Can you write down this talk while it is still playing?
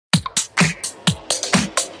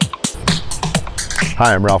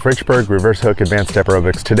Hi, I'm Ralph Richbourg, Reversehook Advanced Step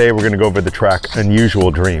Aerobics. Today we're going to go over the track Unusual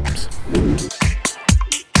Dreams.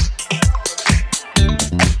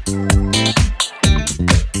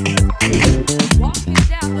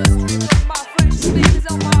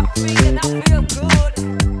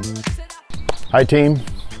 Hi team,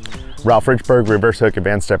 Ralph Richbourg, Reversehook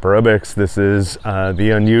Advanced Step Aerobics. This is the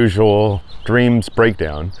Unusual Dreams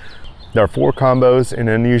breakdown. There are 4 combos in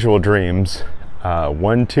Unusual Dreams.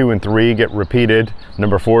 1, 2, and 3 get repeated.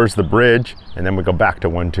 Number 4 is the bridge, and then we go back to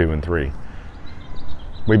 1, 2, and 3.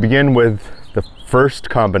 We begin with the first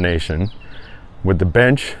combination with the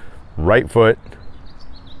bench, right foot,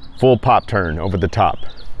 full pop turn over the top.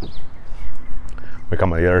 We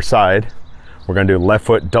come on the other side. We're going to do left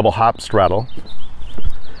foot double hop straddle,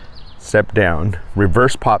 step down,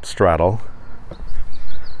 reverse pop straddle,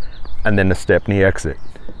 and then a step knee exit,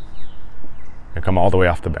 and come all the way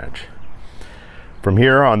off the bench. From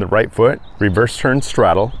here on the right foot, reverse turn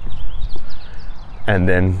straddle, and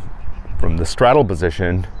then from the straddle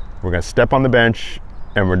position, we're going to step on the bench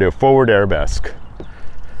and we're going to do a forward arabesque.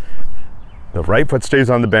 The right foot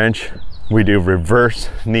stays on the bench. We do reverse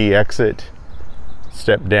knee exit,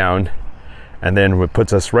 step down, and then it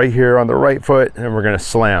puts us right here on the right foot, and we're going to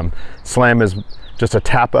slam. Slam is just a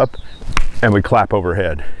tap up, and we clap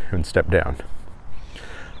overhead and step down.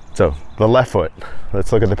 So the left foot,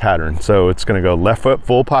 let's look at the pattern. So it's going to go left foot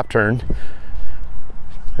full pop turn,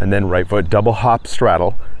 and then right foot double hop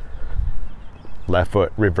straddle, left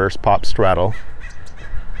foot reverse pop straddle,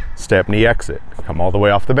 step knee exit, come all the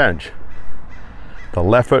way off the bench. The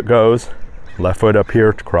left foot goes, left foot up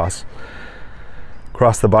here to cross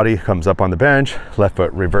the body, comes up on the bench, left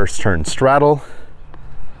foot reverse turn straddle,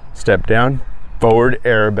 step down, forward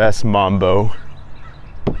arabesque mambo,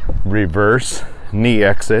 reverse knee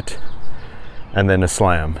exit, and then a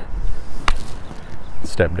slam,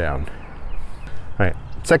 step down. All right,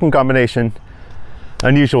 second combination,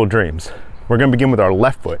 Unusual Dreams. We're going to begin with our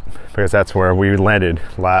left foot because that's where we landed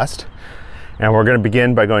last, and we're going to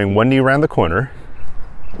begin by going one knee around the corner,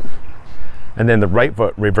 and then the right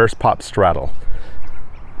foot reverse pop straddle.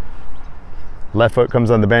 Left foot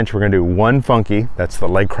comes on the bench. We're going to do one funky, that's the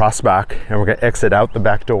leg cross back, and we're going to exit out the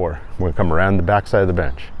back door. We're going to come around the back side of the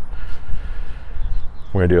bench.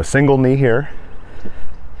 We're going to do a single knee here,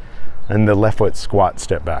 and the left foot squat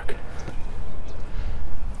step back.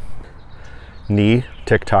 Knee,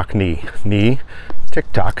 tick tock, knee, knee,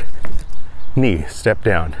 tick tock, knee, step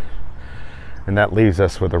down. And that leaves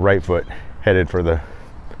us with the right foot headed for the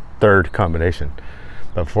third combination.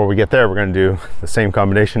 But before we get there, we're going to do the same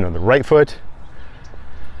combination on the right foot.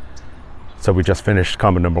 So we just finished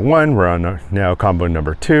combo number 1. We're on now combo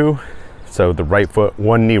number 2. So the right foot,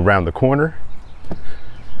 one knee round the corner.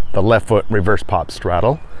 The left foot reverse pop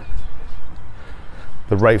straddle.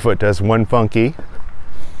 The right foot does one funky,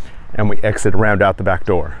 and we exit around out the back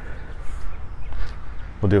door.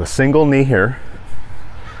 We'll do a single knee here,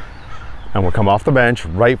 and we'll come off the bench,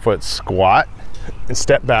 right foot squat and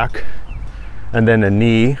step back, and then a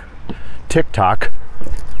knee, tick tock,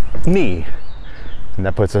 knee. And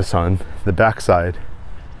that puts us on the back side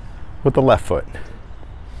with the left foot.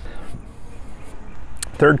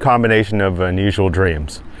 Third combination of Unusual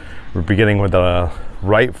Dreams. We're beginning with the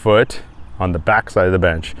right foot on the back side of the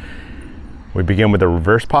bench. We begin with a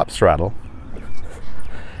reverse pop straddle,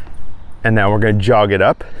 and now we're going to jog it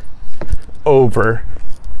up, over,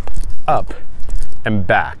 up, and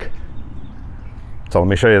back. So let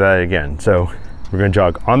me show you that again. So we're going to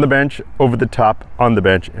jog on the bench, over the top, on the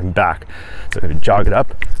bench, and back. So if you jog it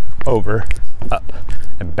up, over, up,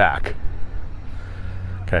 and back.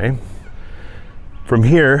 Okay. From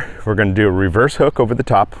here, we're going to do a reverse hook over the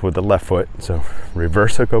top with the left foot. So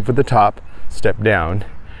reverse hook over the top, step down,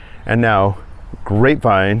 and now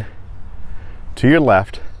grapevine to your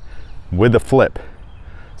left with a flip.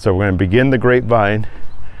 So we're going to begin the grapevine.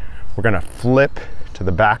 We're going to flip to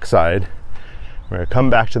the back side. We're going to come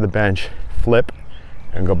back to the bench, flip,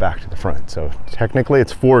 and go back to the front. So technically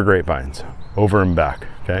it's 4 grapevines, over and back.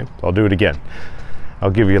 Okay, so I'll do it again.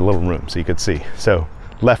 I'll give you a little room so you can see. So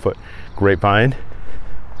left foot, grapevine,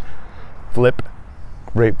 flip,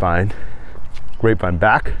 grapevine, grapevine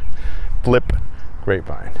back, flip,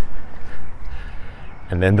 grapevine.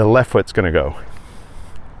 And then the left foot's going to go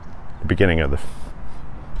the beginning of the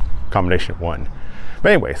combination 1.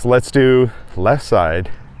 But anyways, let's do left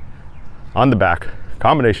side on the back,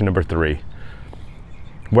 combination number 3.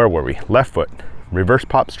 Where were we? Left foot, reverse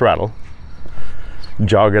pop straddle,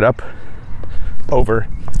 jog it up, over,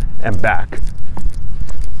 and back.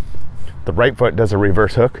 The right foot does a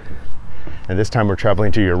reverse hook, and this time we're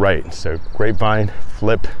traveling to your right. So grapevine,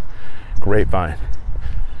 flip, grapevine,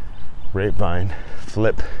 grapevine,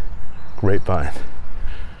 flip, grapevine.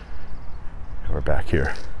 And we're back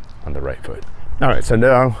here on the right foot. All right, so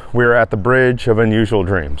now we're at the bridge of unusual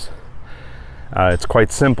dreams. It's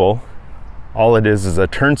quite simple. All it is a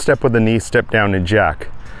turn step with a knee, step down, and jack.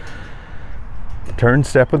 Turn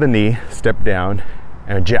step with a knee, step down,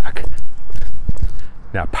 and jack.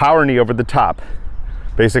 Now power knee over the top.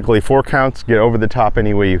 Basically 4 counts, get over the top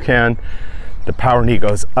any way you can. The power knee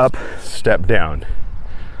goes up, step down.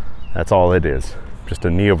 That's all it is, just a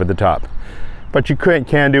knee over the top. But you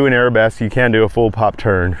can do an arabesque, you can do a full pop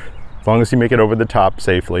turn. As long as you make it over the top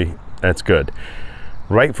safely, that's good.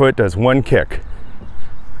 Right foot does 1 kick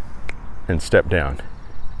and step down.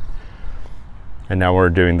 And now we're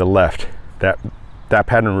doing the left. That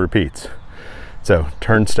pattern repeats. So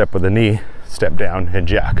turn step with a knee, step down, and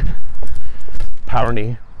jack. Power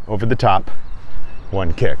knee over the top,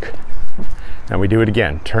 1 kick. Now we do it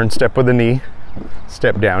again. Turn step with a knee,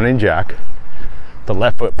 step down, and jack. The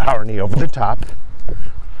left foot power knee over the top,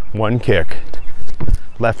 1 kick.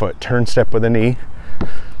 Left foot turn step with a knee,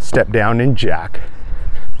 step down, and jack.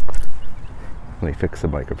 Let me fix the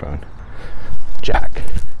microphone. Jack.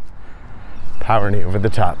 Power knee over the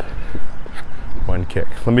top, 1 kick.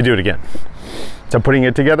 Let me do it again. So putting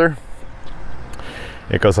it together,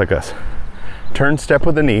 it goes like this. Turn step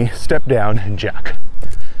with a knee, step down, and jack.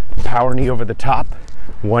 Power knee over the top,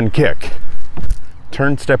 1 kick.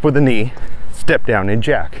 Turn step with a knee, step down, and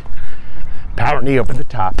jack. Power knee over the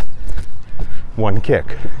top, 1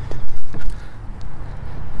 kick.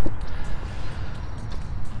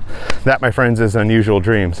 That, my friends, is Unusual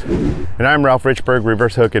Dreams. And I'm Ralph Richbourg,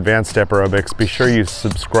 Reversehook Advanced Step Aerobics. Be sure you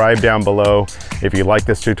subscribe down below. If you like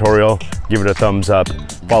this tutorial, give it a thumbs up.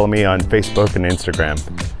 Follow me on Facebook and Instagram.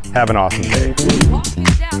 Have an awesome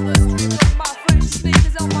day.